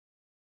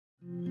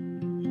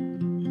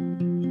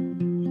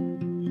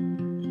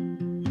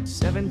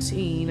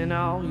17 and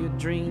all your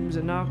dreams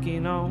are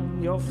knocking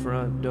on your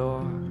front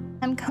door.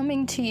 I'm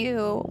coming to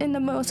you in the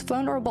most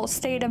vulnerable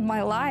state of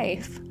my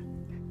life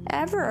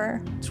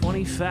ever.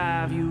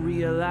 25, you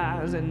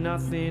realize that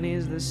nothing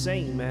is the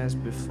same as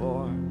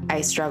before.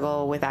 I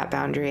struggle with that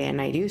boundary,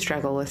 and I do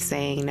struggle with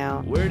saying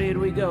no. Where did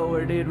we go?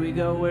 Where did we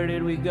go? Where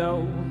did we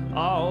go?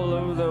 All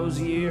of those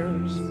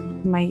years.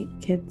 My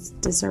kids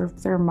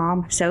deserve their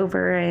mom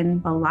sober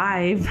and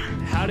alive.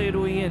 How did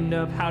we end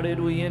up? How did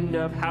we end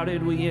up? How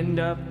did we end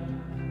up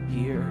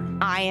here?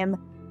 I am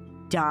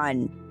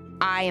done.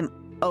 I am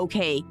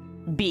okay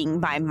being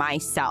by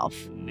myself.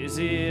 Is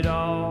it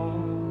all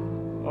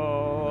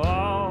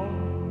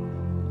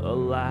a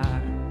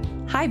lie?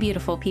 Hi,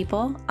 beautiful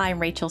people. I'm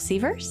Rachel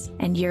Sievers,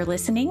 and you're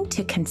listening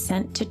to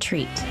Consent to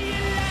Treat.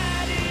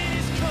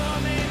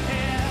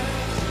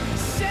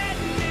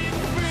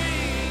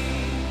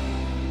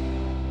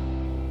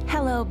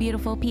 Hello,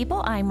 beautiful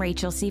people. I'm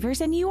Rachel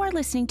Sievers, and you are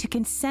listening to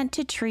Consent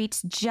to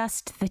Treat's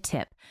Just the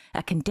Tip,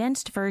 a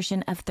condensed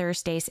version of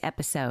Thursday's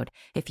episode.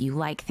 If you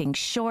like things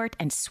short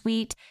and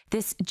sweet,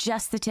 this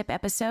Just the Tip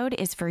episode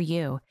is for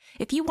you.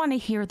 If you want to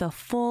hear the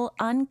full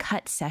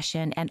uncut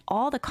session and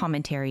all the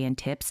commentary and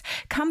tips,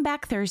 come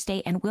back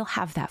Thursday and we'll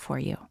have that for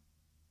you.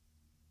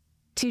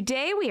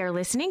 Today, we are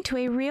listening to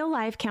a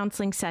real-life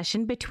counseling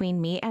session between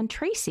me and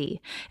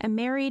Tracy, a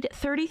married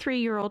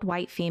 33-year-old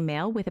white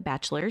female with a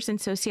bachelor's in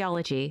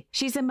sociology.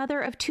 She's a mother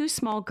of 2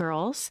 small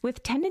girls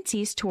with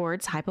tendencies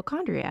towards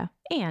hypochondria,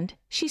 and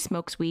she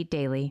smokes weed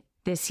daily.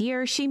 This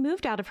year, she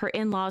moved out of her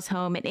in-laws'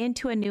 home and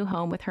into a new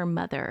home with her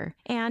mother.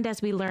 And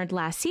as we learned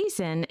last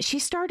season, she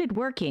started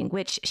working,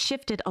 which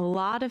shifted a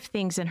lot of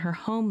things in her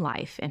home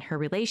life, in her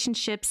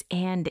relationships,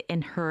 and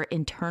in her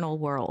internal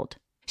world.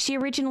 She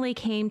originally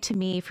came to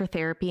me for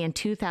therapy in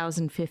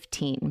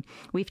 2015.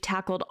 We've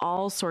tackled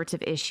all sorts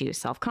of issues: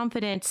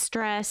 self-confidence,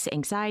 stress,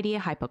 anxiety,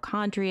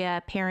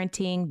 hypochondria,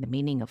 parenting, the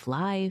meaning of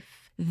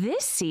life.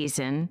 This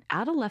season,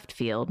 out of left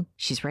field,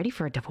 she's ready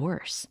for a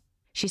divorce.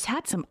 She's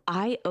had some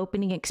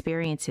eye-opening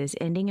experiences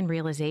ending in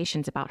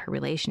realizations about her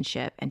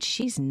relationship, and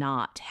she's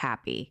not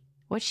happy.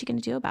 What's she going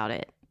to do about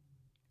it?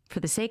 For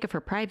the sake of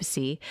her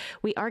privacy,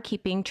 we are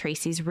keeping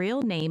Tracy's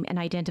real name and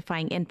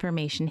identifying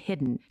information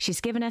hidden.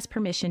 She's given us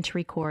permission to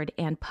record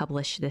and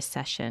publish this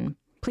session.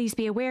 Please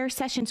be aware,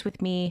 sessions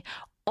with me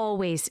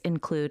always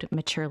include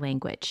mature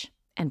language.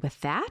 And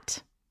with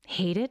that,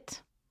 hate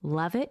it,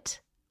 love it,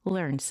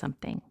 learn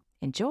something.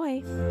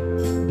 Enjoy.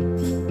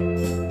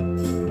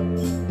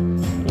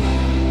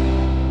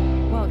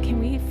 Well, can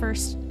we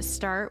first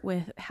start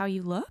with how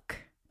you look?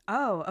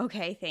 Oh,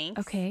 okay, thanks.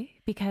 Okay,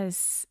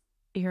 because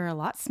you're a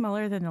lot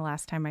smaller than the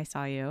last time I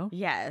saw you.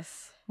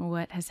 Yes.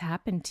 What has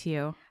happened to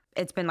you?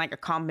 It's been like a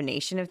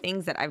combination of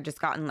things that I've just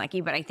gotten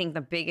lucky, but I think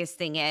the biggest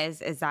thing is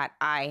that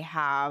I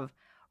have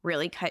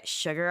really cut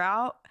sugar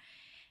out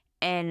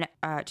and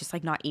just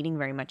like not eating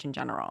very much in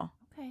general.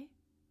 Okay.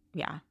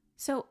 Yeah.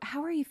 So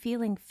how are you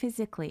feeling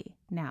physically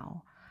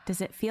now?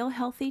 Does it feel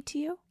healthy to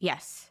you?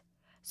 Yes.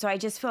 So I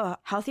just feel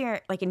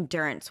healthier, like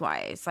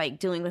endurance-wise, like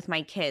dealing with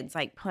my kids,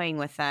 like playing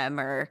with them,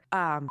 or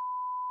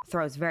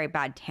throws very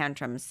bad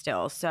tantrums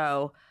still.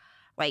 So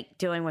like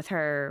dealing with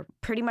her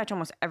pretty much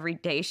almost every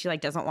day. She like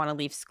doesn't want to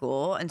leave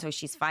school. And so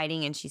she's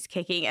fighting and she's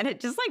kicking. And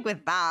it just like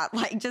with that,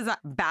 like just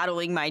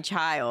battling my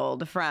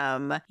child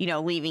from,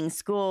 leaving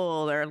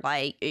school, or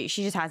like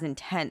she just has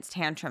intense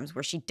tantrums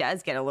where she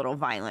does get a little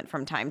violent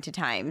from time to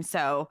time.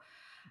 So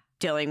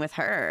dealing with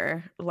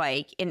her,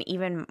 like, and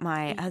even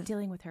my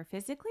dealing with her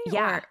physically?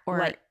 Yeah. Or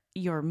like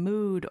your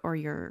mood or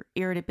your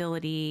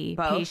irritability,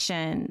 both.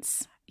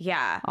 patience.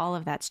 Yeah. All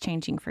of that's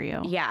changing for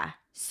you. Yeah.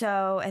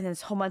 So, and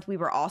this whole month we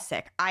were all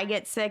sick. I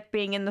get sick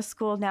being in the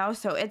school now.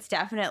 So it's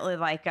definitely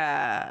like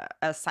a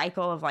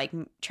cycle of like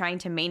trying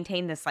to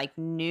maintain this like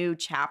new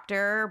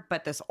chapter,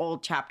 but this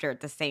old chapter at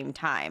the same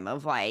time,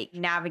 of like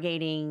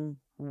navigating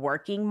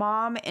working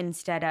mom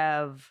instead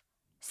of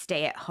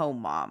stay at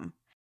home mom.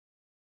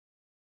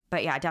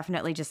 But yeah,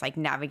 definitely just like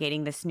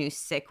navigating this new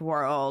sick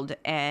world,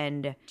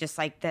 and just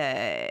like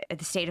the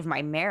state of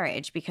my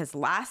marriage. Because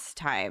last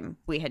time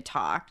we had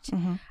talked,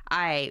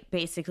 I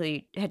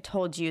basically had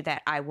told you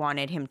that I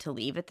wanted him to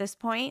leave at this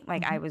point.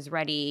 Like I was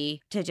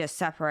ready to just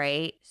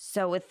separate.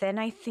 So within,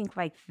 I think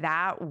like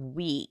that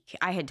week,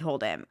 I had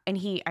told him, and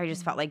I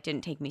just felt like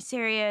didn't take me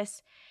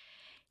serious.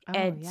 Oh,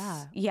 And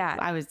yeah.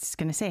 I was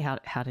going to say, how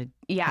did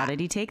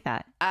he take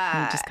that?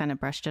 He just kind of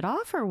brushed it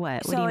off, or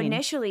what? What do you mean?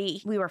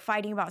 Initially we were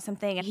fighting about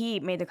something, and he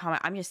made the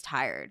comment, "I'm just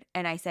tired."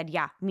 And I said,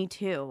 "Yeah, me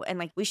too." And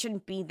like, we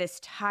shouldn't be this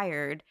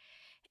tired.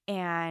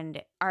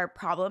 And our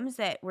problems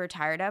that we're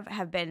tired of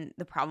have been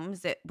the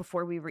problems that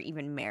before we were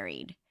even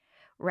married.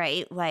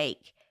 Right?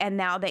 Like, and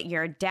now that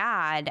you're a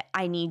dad,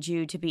 I need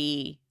you to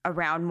be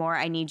around more.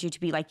 I need you to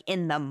be like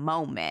in the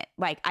moment.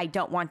 Like, I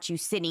don't want you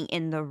sitting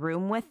in the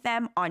room with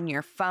them on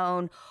your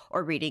phone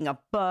or reading a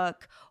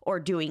book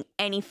or doing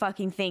any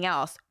fucking thing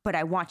else, but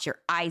I want your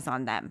eyes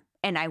on them.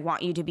 And I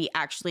want you to be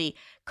actually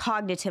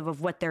cognitive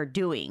of what they're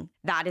doing.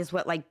 That is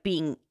what like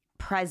being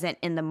present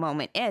in the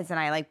moment is. And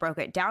I like broke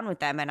it down with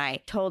them, and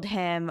I told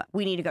him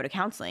we need to go to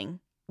counseling.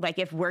 Like,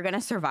 if we're going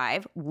to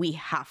survive, we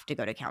have to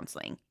go to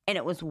counseling. And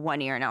it was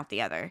one ear and out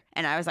the other.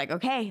 And I was like,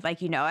 okay,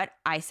 like, you know what?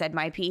 I said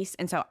my piece.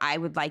 And so I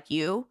would like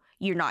you're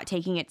not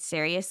taking it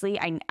seriously.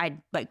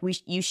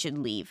 You should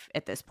leave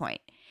at this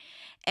point.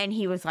 And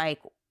he was like,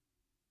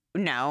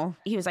 no.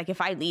 He was like,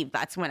 if I leave,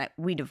 that's when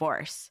we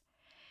divorce.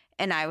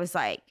 And I was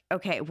like,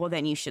 okay, well,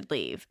 then you should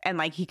leave. And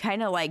like, he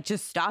kind of like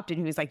just stopped and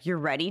he was like, you're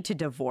ready to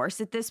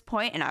divorce at this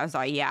point? And I was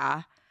like,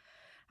 yeah.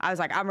 I was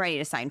like, I'm ready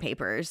to sign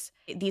papers.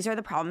 These are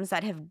the problems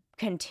that have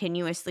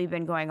continuously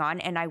been going on.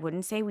 And I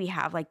wouldn't say we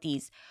have like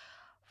these,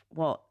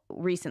 well,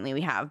 recently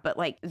we have, but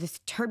like this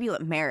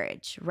turbulent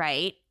marriage,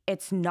 right?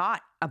 It's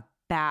not a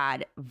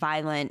bad,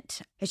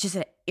 violent, it's just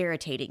an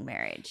irritating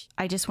marriage.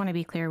 I just want to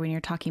be clear, when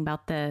you're talking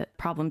about the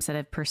problems that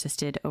have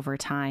persisted over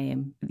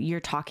time,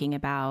 you're talking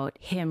about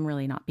him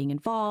really not being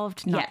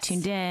involved, not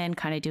tuned in,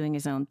 kind of doing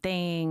his own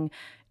thing,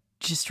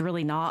 just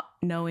really not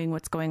knowing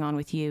what's going on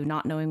with you,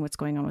 not knowing what's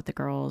going on with the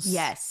girls.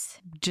 Yes.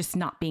 Just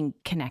not being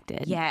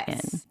connected.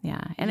 Yes.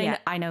 And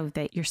I know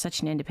that you're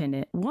such an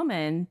independent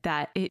woman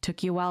that it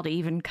took you a while to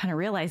even kind of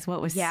realize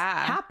what was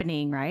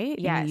happening, right?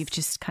 Yes. You've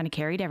just kind of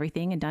carried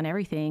everything and done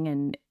everything,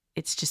 and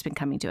it's just been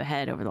coming to a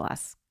head over the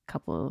last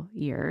couple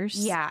years.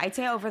 Yeah, I'd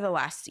say over the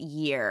last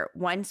year,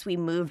 once we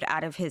moved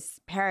out of his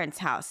parents'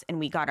 house and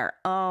we got our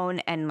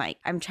own, and like,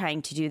 I'm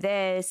trying to do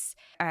this.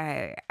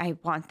 I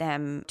want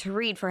them to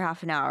read for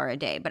half an hour a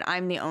day, but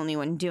I'm the only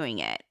one doing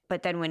it.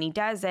 But then when he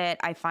does it,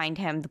 I find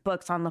him the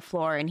book's on the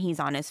floor and he's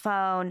on his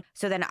phone.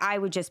 So then I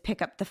would just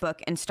pick up the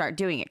book and start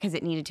doing it because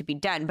it needed to be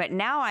done. But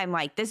now I'm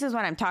like, this is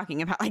what I'm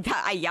talking about. Like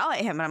that, I yell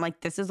at him and I'm like,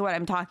 this is what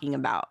I'm talking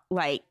about.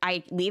 Like,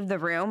 I leave the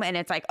room and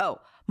it's like, oh,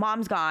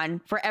 mom's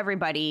gone for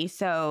everybody.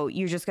 So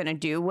you're just going to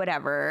do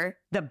whatever,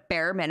 the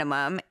bare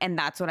minimum. And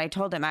that's what I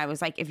told him. I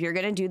was like, if you're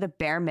going to do the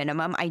bare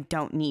minimum, I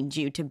don't need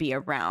you to be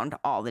around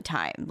all the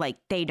time. Like,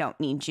 they don't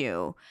need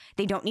you.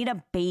 They don't need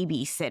a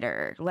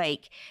babysitter.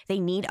 Like,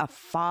 they need a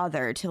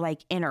father to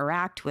like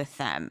interact with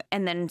them.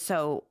 And then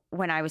so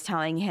when I was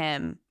telling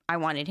him I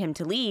wanted him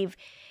to leave,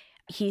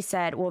 he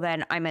said, well,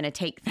 then I'm going to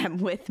take them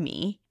with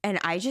me. And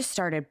I just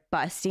started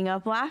busting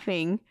up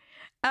laughing.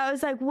 I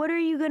was like, what are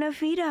you going to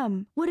feed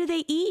them? What do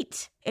they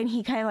eat? And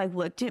he kind of like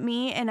looked at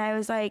me and I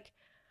was like,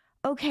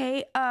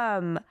 okay,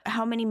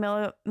 how many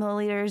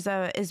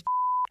milliliters is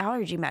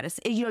allergy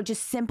medicine? You know,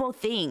 just simple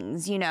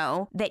things, you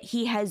know, that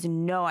he has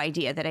no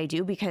idea that I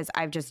do because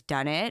I've just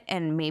done it.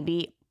 And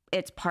maybe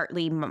it's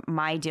partly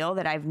my deal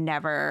that I've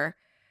never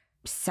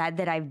said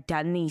that I've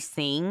done these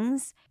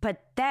things.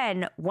 But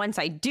then once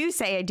I do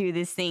say I do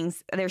these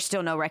things, there's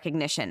still no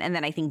recognition. And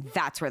then I think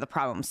that's where the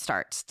problem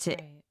starts to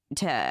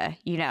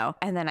you know,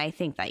 and then I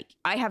think like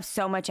I have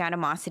so much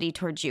animosity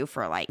towards you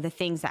for like the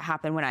things that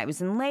happened when I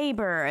was in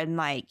labor and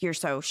like you're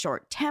so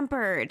short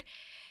tempered.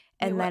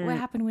 And Wait, then what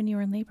happened when you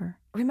were in labor?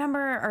 Remember,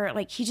 or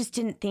like he just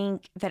didn't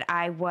think that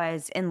I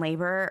was in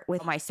labor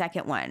with my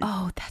second one.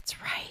 Oh, that's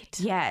right.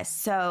 Yes.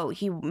 So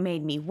he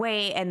made me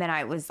wait. And then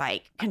I was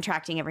like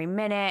contracting every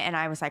minute. And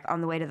I was like on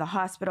the way to the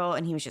hospital.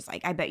 And he was just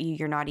like, I bet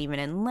you're not even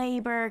in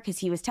labor, because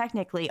he was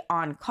technically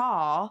on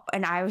call.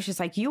 And I was just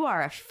like, you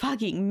are a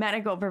fucking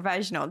medical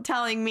professional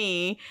telling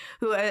me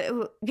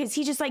who because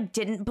he just like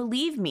didn't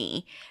believe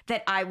me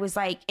that I was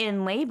like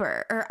in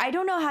labor, or I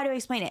don't know how to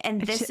explain it.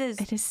 And it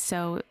is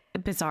so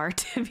bizarre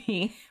to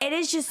me. It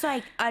is just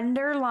like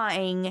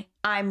underlying,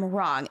 I'm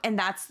wrong. And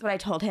that's what I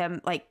told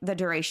him, like the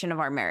duration of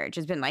our marriage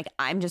has been like,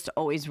 I'm just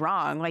always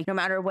wrong. Like no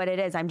matter what it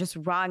is, I'm just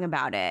wrong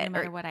about it. No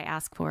matter what I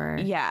ask for,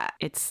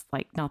 it's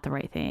like not the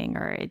right thing,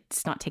 or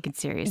it's not taken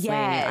seriously.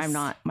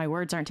 Yes. My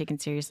words aren't taken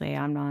seriously.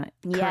 I'm not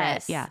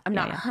correct. Yes. I'm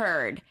not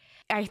heard.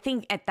 I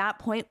think at that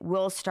point,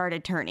 Will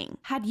started turning.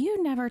 Had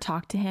you never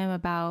talked to him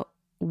about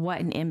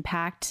what an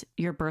impact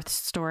your birth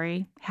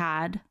story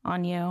had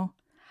on you?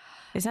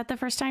 Is that the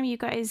first time you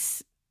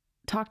guys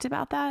talked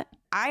about that?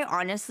 I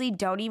honestly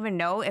don't even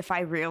know if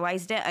I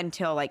realized it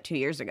until like 2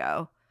 years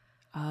ago.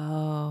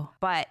 Oh.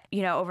 But,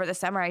 you know, over the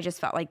summer, I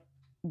just felt like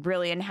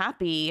really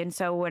unhappy. And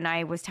so when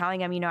I was telling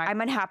him, you know,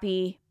 I'm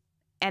unhappy.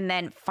 And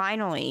then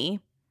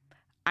finally,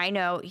 I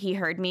know he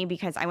heard me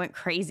because I went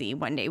crazy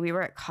one day. We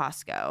were at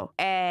Costco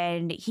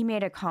and he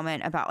made a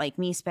comment about like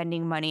me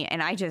spending money.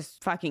 And I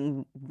just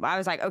I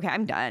was like, okay,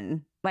 I'm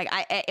done. Like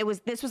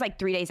this was like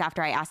 3 days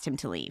after I asked him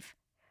to leave.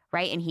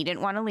 Right. And he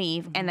didn't want to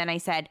leave. Mm-hmm. And then I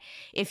said,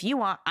 if you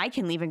want, I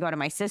can leave and go to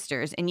my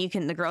sister's and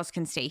the girls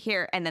can stay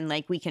here. And then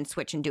like we can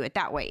switch and do it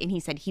that way. And he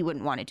said he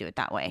wouldn't want to do it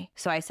that way.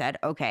 So I said,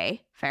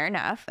 okay, fair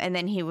enough. And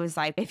then he was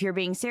like, if you're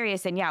being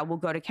serious, then yeah, we'll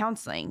go to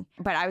counseling.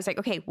 But I was like,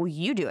 okay, well,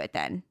 you do it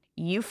then.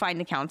 You find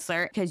the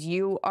counselor because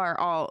you are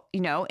all,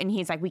 you know, and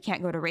he's like, we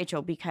can't go to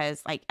Rachel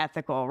because like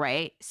ethical,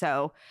 right?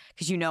 So,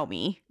 because you know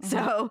me. Mm-hmm.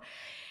 So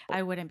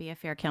I wouldn't be a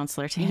fair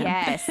counselor to him.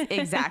 Yes,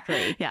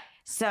 exactly. Yeah.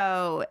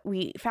 So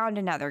we found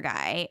another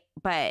guy,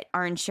 but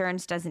our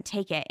insurance doesn't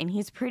take it and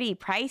he's pretty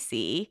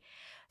pricey.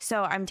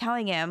 So I'm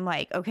telling him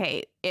like,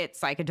 okay,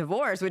 it's like a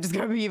divorce, which is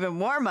going to be even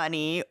more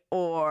money,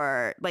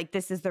 or like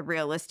this is the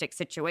realistic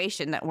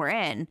situation that we're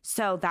in.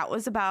 So that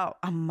was about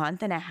a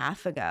month and a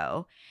half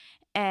ago.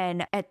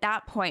 And at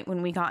that point,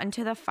 when we got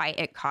into the fight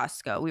at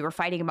Costco, we were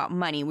fighting about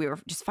money. We were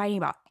just fighting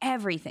about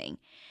everything.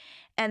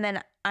 And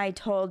then I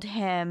told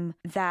him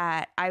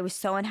that I was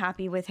so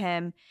unhappy with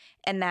him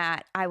and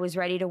that I was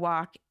ready to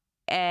walk.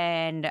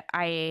 And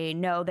I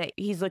know that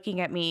he's looking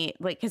at me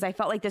like, because I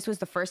felt like this was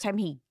the first time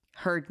he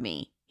heard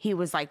me. He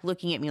was like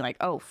looking at me like,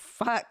 oh,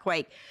 fuck,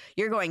 like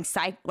you're going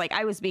psych. Like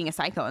I was being a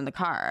psycho in the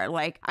car.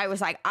 Like I was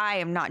like, I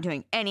am not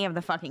doing any of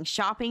the fucking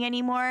shopping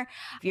anymore.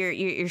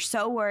 You're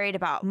so worried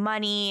about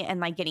money and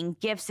like getting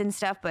gifts and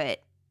stuff,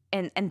 but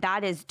and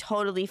that is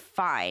totally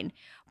fine.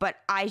 But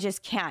I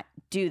just can't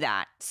do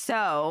that.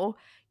 So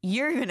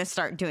you're going to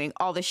start doing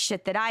all the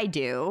shit that I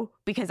do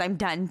because I'm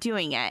done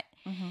doing it.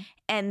 Mm-hmm.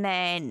 And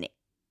then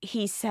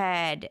he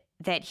said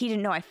that he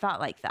didn't know I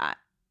felt like that.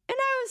 And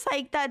I was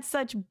like, that's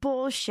such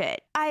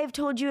bullshit. I have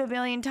told you a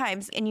million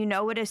times. And you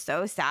know what is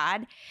so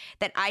sad?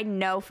 That I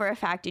know for a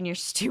fact in your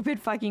stupid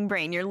fucking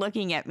brain, you're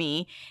looking at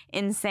me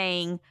and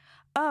saying,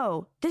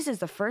 oh, this is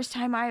the first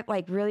time I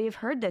like really have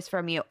heard this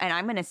from you. And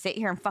I'm going to sit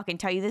here and fucking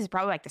tell you this is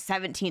probably like the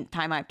 17th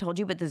time I've told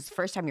you, but this is the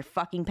first time you're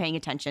fucking paying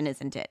attention,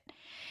 isn't it?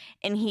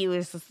 And he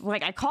was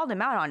like, I called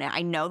him out on it.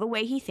 I know the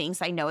way he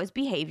thinks. I know his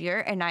behavior.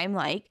 And I'm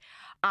like,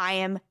 I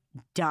am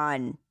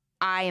done.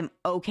 I am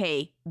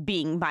okay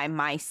being by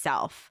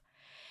myself.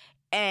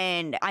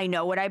 And I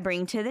know what I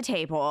bring to the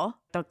table.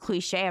 The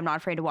cliche, I'm not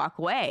afraid to walk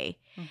away.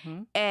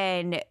 Mm-hmm.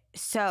 And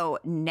so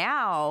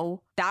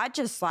now that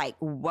just like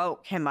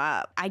woke him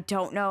up. I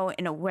don't know,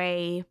 in a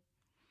way,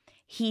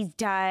 he's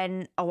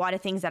done a lot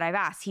of things that I've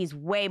asked. He's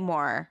way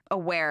more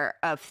aware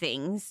of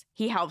things.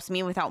 He helps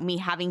me without me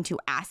having to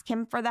ask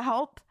him for the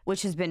help,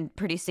 which has been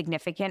pretty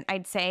significant,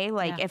 I'd say.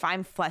 Like if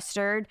I'm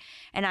flustered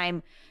and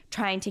I'm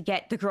trying to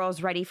get the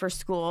girls ready for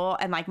school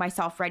and like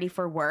myself ready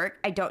for work,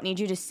 I don't need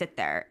you to sit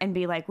there and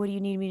be like, what do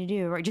you need me to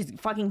do? Or just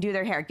fucking do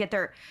their hair, get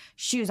their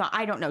shoes on.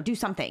 I don't know, do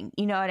something.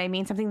 You know what I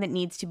mean? Something that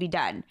needs to be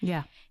done.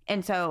 Yeah.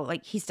 And so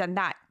like he's done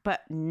that.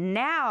 But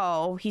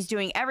now he's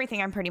doing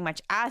everything I'm pretty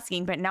much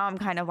asking. But now I'm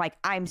kind of like,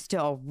 I'm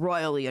still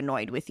royally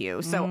annoyed with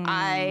you. So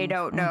I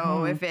don't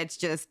know if it's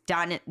just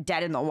done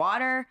dead in the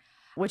water,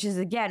 which is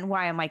again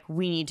why I'm like,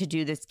 we need to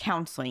do this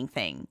counseling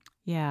thing.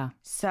 Yeah.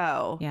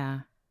 So.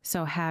 Yeah.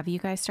 So have you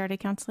guys started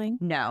counseling?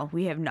 No,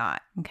 we have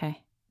not.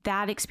 Okay.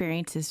 That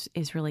experience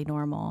is really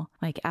normal.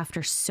 Like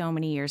after so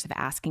many years of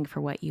asking for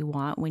what you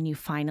want, when you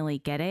finally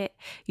get it,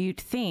 you'd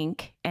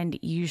think, and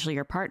usually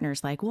your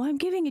partner's like, well, I'm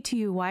giving it to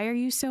you. Why are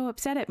you so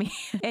upset at me?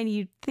 And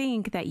you'd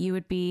think that you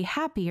would be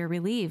happy or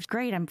relieved.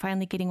 Great, I'm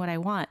finally getting what I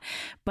want.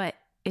 But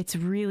it's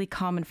really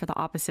common for the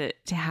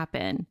opposite to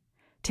happen,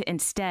 to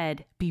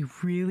instead be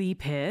really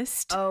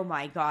pissed. Oh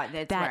my God,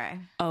 that's right.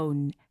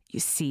 Oh, you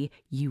see,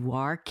 you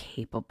are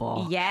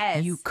capable.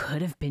 Yes. You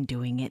could have been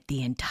doing it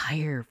the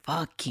entire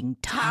fucking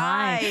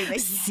time.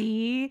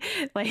 See?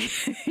 Like,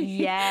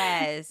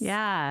 yes.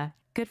 Yeah.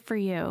 Good for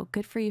you.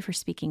 Good for you for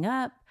speaking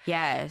up.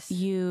 Yes.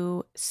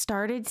 You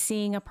started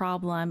seeing a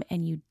problem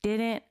and you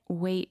didn't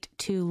wait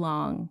too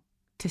long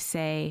to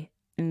say,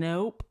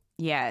 nope.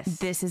 Yes.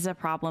 This is a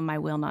problem. I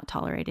will not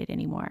tolerate it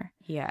anymore.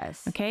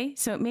 Yes. Okay.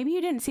 So maybe you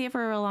didn't see it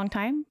for a long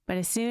time, but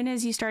as soon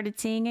as you started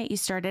seeing it, you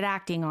started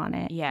acting on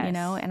it. Yes. You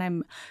know, and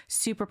I'm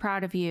super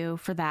proud of you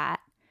for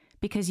that,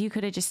 because you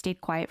could have just stayed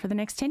quiet for the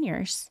next 10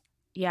 years.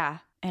 Yeah.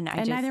 And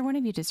neither one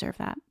of you deserve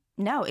that.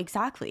 No,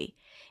 exactly.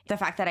 The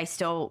fact that I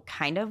still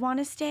kind of want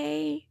to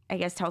stay, I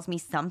guess, tells me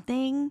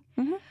something.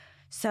 Mm-hmm.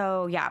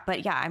 So yeah,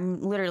 but yeah,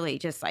 I'm literally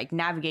just like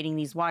navigating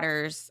these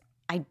waters.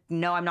 I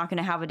know I'm not going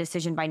to have a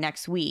decision by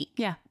next week.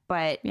 Yeah.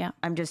 But yeah,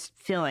 I'm just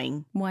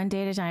feeling one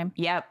day at a time.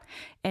 Yep.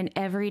 And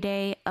every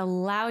day,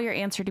 allow your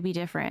answer to be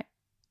different.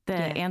 The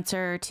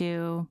answer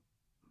to,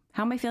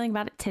 how am I feeling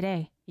about it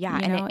today? Yeah.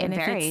 You know? It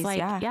varies. If it's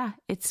like, yeah,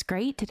 it's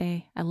great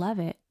today. I love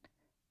it.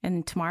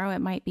 And tomorrow it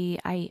might be,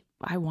 I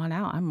want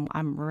out.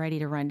 I'm ready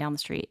to run down the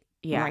street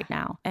right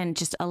now. And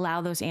just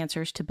allow those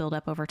answers to build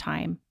up over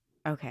time.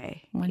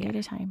 Okay. One day at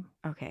a time.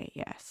 Okay.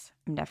 Yes.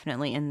 I'm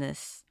definitely in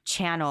this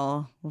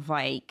channel of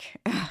like,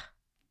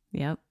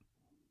 yep.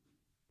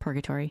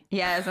 Purgatory.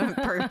 Yes, I'm in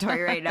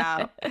purgatory right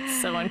now.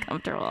 It's so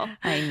uncomfortable.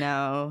 I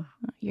know.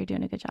 You're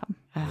doing a good job.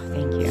 Oh,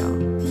 thank you.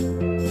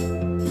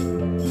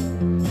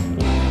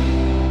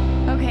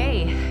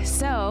 Okay,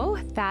 so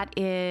that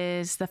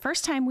is the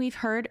first time we've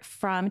heard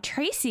from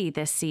Tracy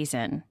this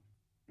season.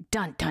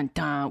 Dun, dun,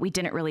 dun. We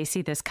didn't really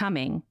see this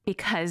coming,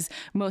 because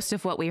most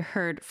of what we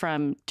heard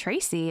from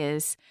Tracy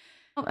is,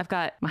 oh, I've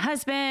got my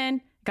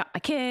husband, got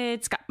my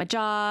kids, got my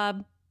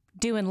job,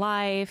 doing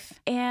life,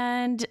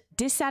 and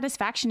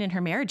dissatisfaction in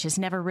her marriage has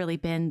never really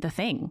been the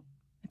thing.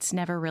 It's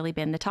never really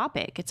been the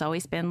topic. It's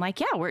always been like,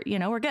 yeah, we're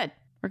good.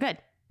 We're good.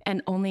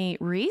 And only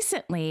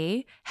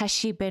recently has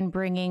she been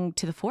bringing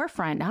to the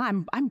forefront, now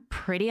I'm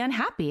pretty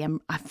unhappy.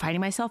 I'm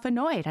finding myself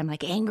annoyed. I'm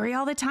like angry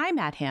all the time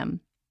at him.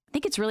 I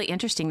think it's really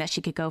interesting that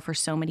she could go for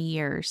so many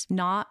years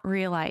not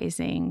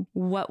realizing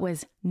what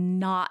was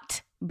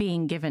not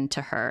being given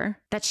to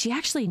her that she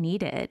actually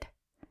needed.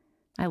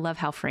 I love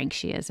how frank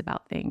she is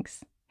about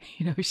things.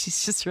 You know,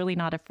 she's just really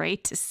not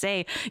afraid to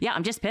say, yeah,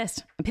 I'm just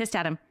pissed. I'm pissed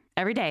at him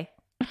every day.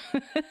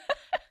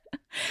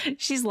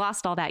 She's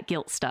lost all that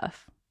guilt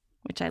stuff,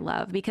 which I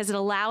love because it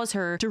allows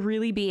her to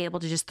really be able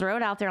to just throw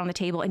it out there on the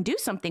table and do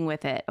something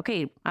with it.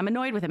 Okay, I'm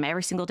annoyed with him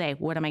every single day.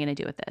 What am I going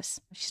to do with this?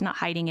 She's not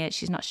hiding it.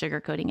 She's not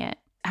sugarcoating it.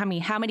 I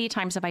mean, how many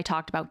times have I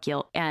talked about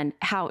guilt and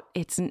how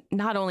it's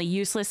not only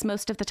useless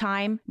most of the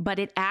time, but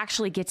it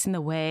actually gets in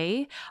the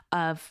way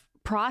of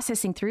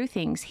processing through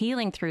things,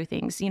 healing through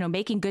things,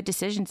 making good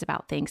decisions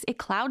about things. It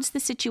clouds the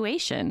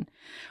situation.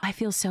 I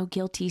feel so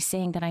guilty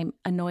saying that I'm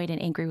annoyed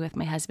and angry with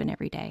my husband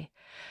every day.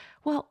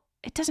 Well,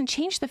 it doesn't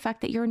change the fact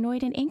that you're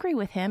annoyed and angry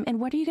with him. And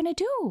what are you going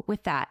to do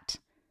with that?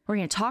 We're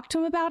going to talk to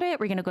him about it.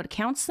 We're going to go to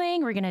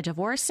counseling. We're going to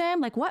divorce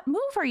him. Like, what move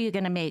are you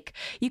going to make?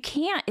 You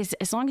can't,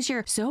 as long as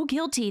you're so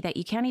guilty that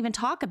you can't even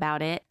talk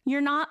about it,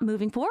 you're not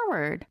moving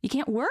forward. You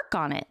can't work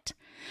on it.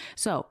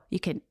 So you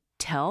can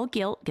tell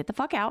guilt, get the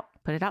fuck out,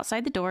 put it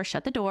outside the door,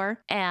 shut the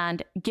door,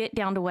 and get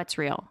down to what's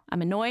real.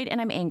 I'm annoyed and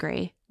I'm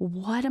angry.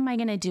 What am I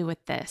going to do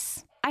with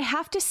this? I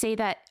have to say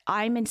that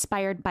I'm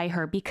inspired by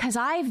her because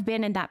I've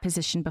been in that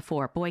position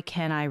before. Boy,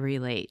 can I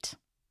relate.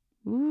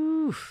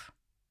 Oof.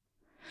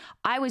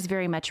 I was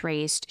very much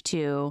raised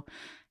to,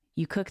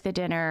 you cook the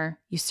dinner,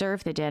 you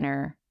serve the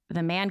dinner,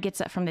 the man gets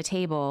up from the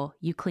table,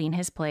 you clean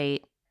his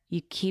plate,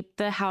 you keep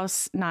the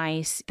house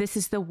nice. This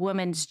is the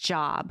woman's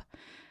job.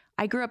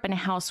 I grew up in a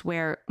house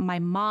where my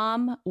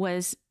mom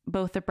was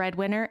both the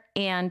breadwinner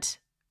and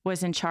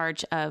was in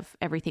charge of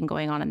everything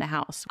going on in the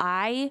house.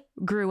 I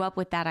grew up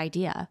with that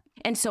idea.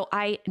 And so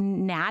I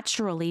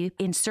naturally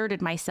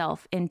inserted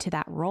myself into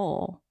that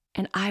role.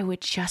 And I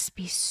would just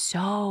be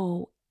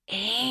so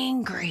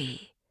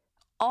angry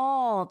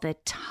all the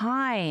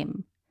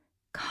time,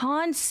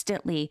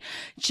 constantly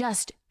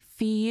just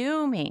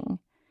fuming.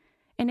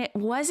 And it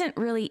wasn't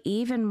really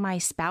even my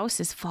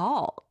spouse's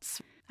fault.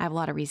 I have a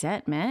lot of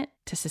resentment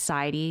to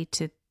society,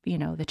 to,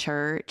 the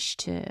church,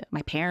 to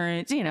my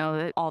parents,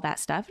 all that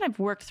stuff. And I've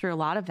worked through a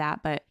lot of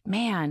that. But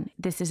man,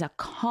 this is a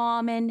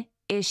common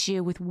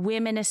issue with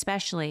women,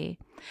 especially.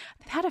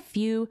 I've had a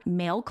few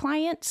male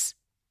clients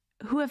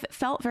who have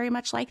felt very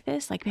much like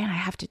this. Like, man, I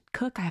have to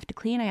cook, I have to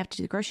clean, I have to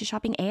do the grocery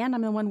shopping, and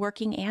I'm the one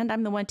working, and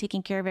I'm the one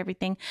taking care of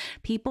everything.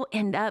 People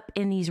end up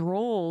in these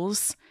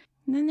roles,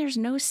 and then there's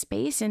no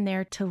space in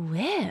there to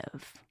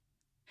live.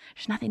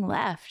 There's nothing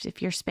left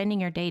if you're spending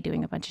your day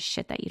doing a bunch of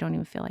shit that you don't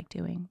even feel like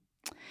doing.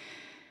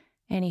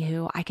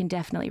 Anywho, I can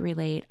definitely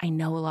relate. I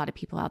know a lot of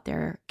people out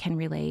there can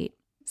relate.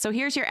 So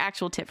here's your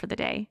actual tip for the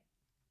day.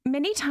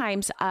 Many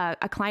times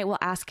a client will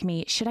ask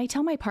me, should I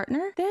tell my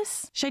partner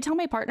this? Should I tell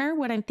my partner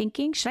what I'm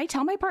thinking? Should I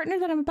tell my partner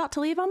that I'm about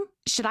to leave them?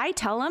 Should I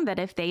tell them that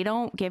if they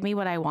don't give me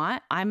what I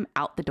want, I'm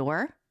out the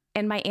door?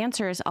 And my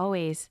answer is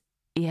always,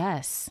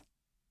 yes.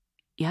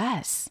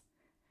 Yes.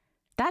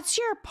 That's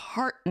your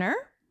partner.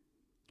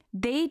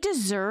 They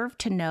deserve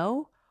to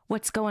know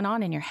what's going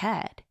on in your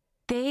head.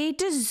 They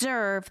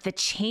deserve the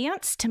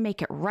chance to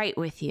make it right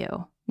with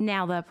you.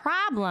 Now, the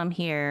problem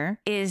here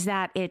is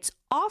that it's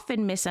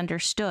often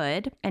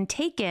misunderstood and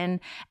taken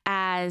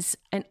as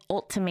an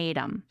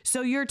ultimatum.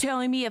 So you're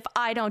telling me if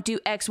I don't do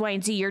X, Y,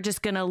 and Z, you're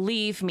just going to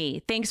leave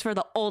me. Thanks for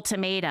the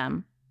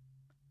ultimatum.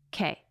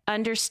 Okay,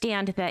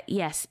 understand that,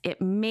 yes, it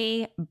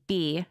may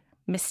be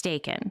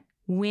mistaken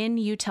when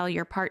you tell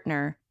your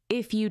partner,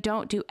 if you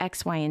don't do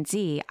X, Y, and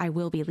Z, I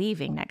will be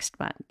leaving next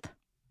month.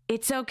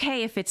 It's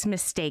okay if it's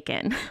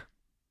mistaken.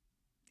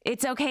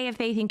 It's okay if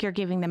they think you're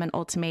giving them an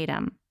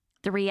ultimatum.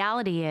 The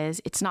reality is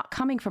it's not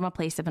coming from a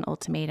place of an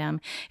ultimatum.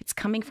 It's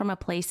coming from a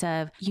place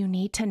of, you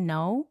need to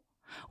know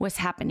what's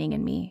happening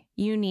in me.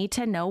 You need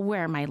to know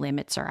where my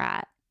limits are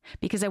at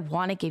because I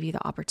want to give you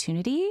the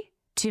opportunity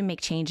to make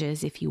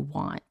changes if you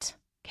want.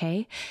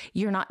 Okay.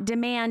 You're not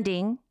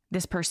demanding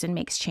this person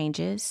makes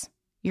changes.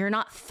 You're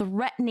not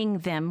threatening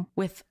them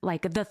with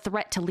like the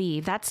threat to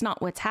leave. That's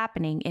not what's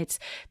happening. It's,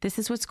 this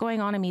is what's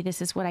going on in me.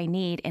 This is what I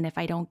need. And if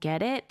I don't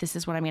get it, this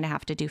is what I'm going to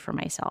have to do for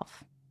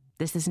myself.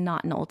 This is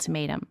not an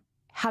ultimatum.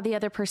 How the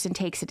other person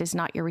takes it is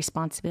not your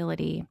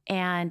responsibility.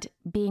 And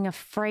being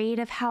afraid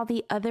of how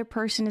the other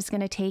person is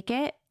going to take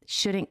it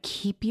shouldn't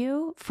keep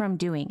you from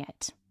doing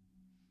it.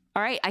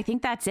 All right, I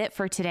think that's it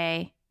for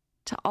today.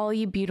 To all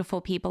you beautiful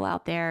people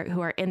out there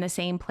who are in the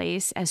same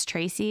place as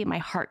Tracy, my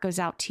heart goes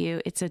out to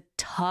you. It's a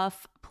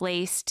tough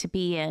place to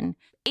be in.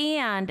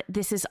 And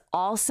this is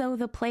also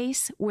the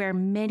place where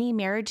many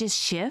marriages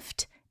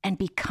shift and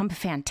become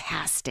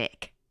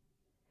fantastic.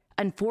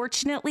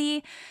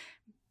 Unfortunately,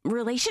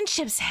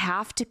 relationships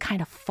have to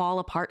kind of fall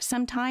apart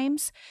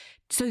sometimes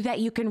so that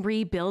you can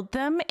rebuild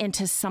them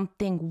into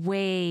something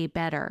way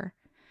better.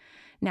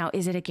 Now,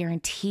 is it a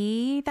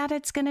guarantee that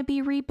it's going to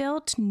be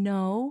rebuilt?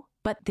 No,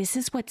 but this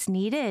is what's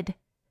needed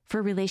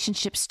for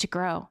relationships to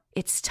grow.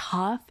 It's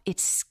tough.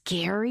 It's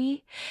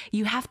scary.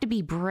 You have to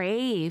be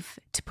brave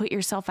to put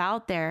yourself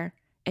out there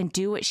and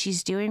do what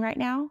she's doing right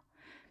now.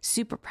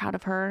 Super proud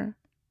of her.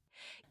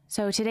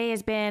 So today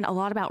has been a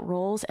lot about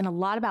roles and a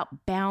lot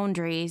about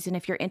boundaries. And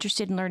if you're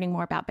interested in learning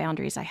more about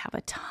boundaries, I have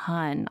a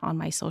ton on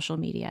my social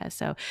media.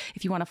 So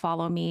if you want to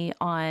follow me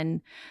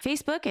on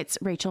Facebook, it's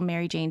Rachel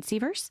Mary Jane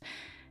Sievers.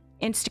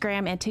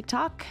 Instagram and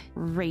TikTok,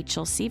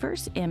 Rachel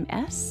Sievers,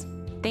 MS.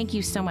 Thank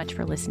you so much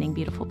for listening,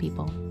 beautiful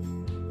people.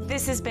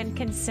 This has been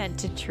Consent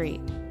to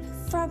Treat.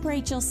 From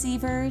Rachel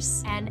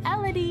Sievers And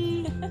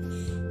Elodie.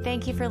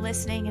 Thank you for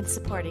listening and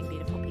supporting,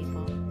 beautiful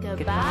people.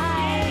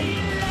 Goodbye.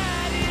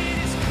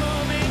 Daylight is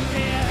coming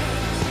here.